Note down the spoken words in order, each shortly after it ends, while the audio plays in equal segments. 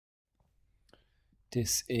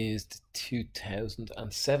This is the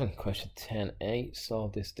 2007 question 10a.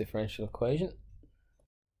 Solve this differential equation.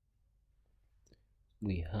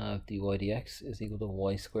 We have dy dx is equal to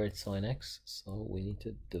y squared sine x, so we need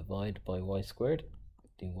to divide by y squared.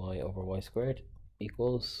 dy over y squared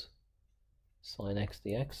equals sine x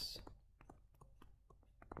dx.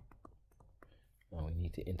 Now we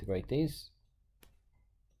need to integrate these,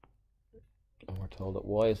 and we're told that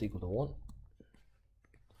y is equal to 1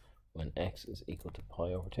 when x is equal to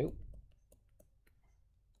pi over 2,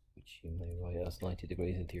 which you may write as 90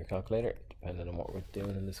 degrees into your calculator, depending on what we're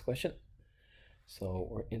doing in this question. So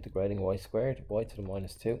we're integrating y squared, y to the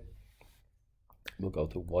minus 2. We'll go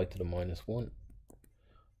to y to the minus 1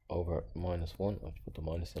 over minus 1. I've put the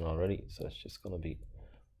minus in already, so it's just going to be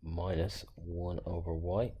minus 1 over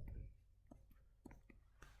y.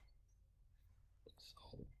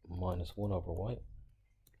 So minus 1 over y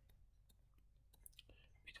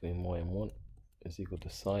between y and 1 is equal to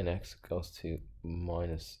sine x goes to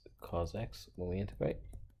minus cos x when we integrate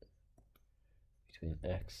between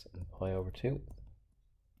x and pi over 2.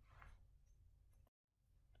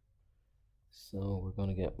 So we're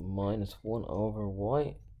going to get minus 1 over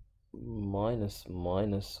y minus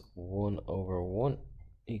 1 over 1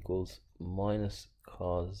 equals minus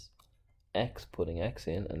cos x, putting x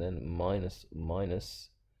in, and then minus,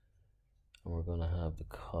 and we're going to have the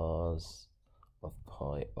cos of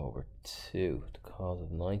pi over 2. The cos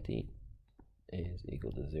of 90 is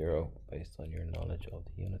equal to 0 based on your knowledge of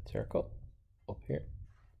the unit circle up here.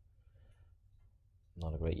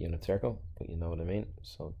 Not a great unit circle, but you know what I mean.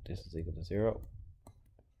 So this is equal to 0.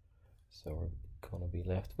 So we're going to be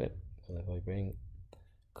left with, well, if I bring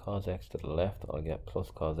cos x to the left, I'll get plus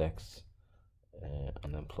cos x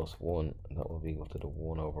and then plus 1, and that will be equal to the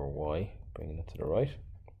 1 over y, bringing it to the right.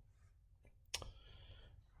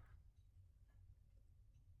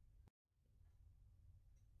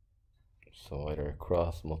 So either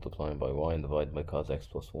cross multiplying by y and dividing by cos x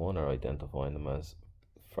plus 1, or identifying them as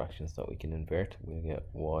fractions that we can invert, we get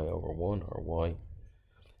y over 1, or y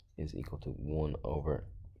is equal to 1 over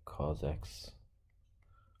cos x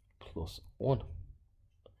plus 1.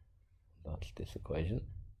 That's this equation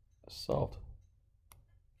solved.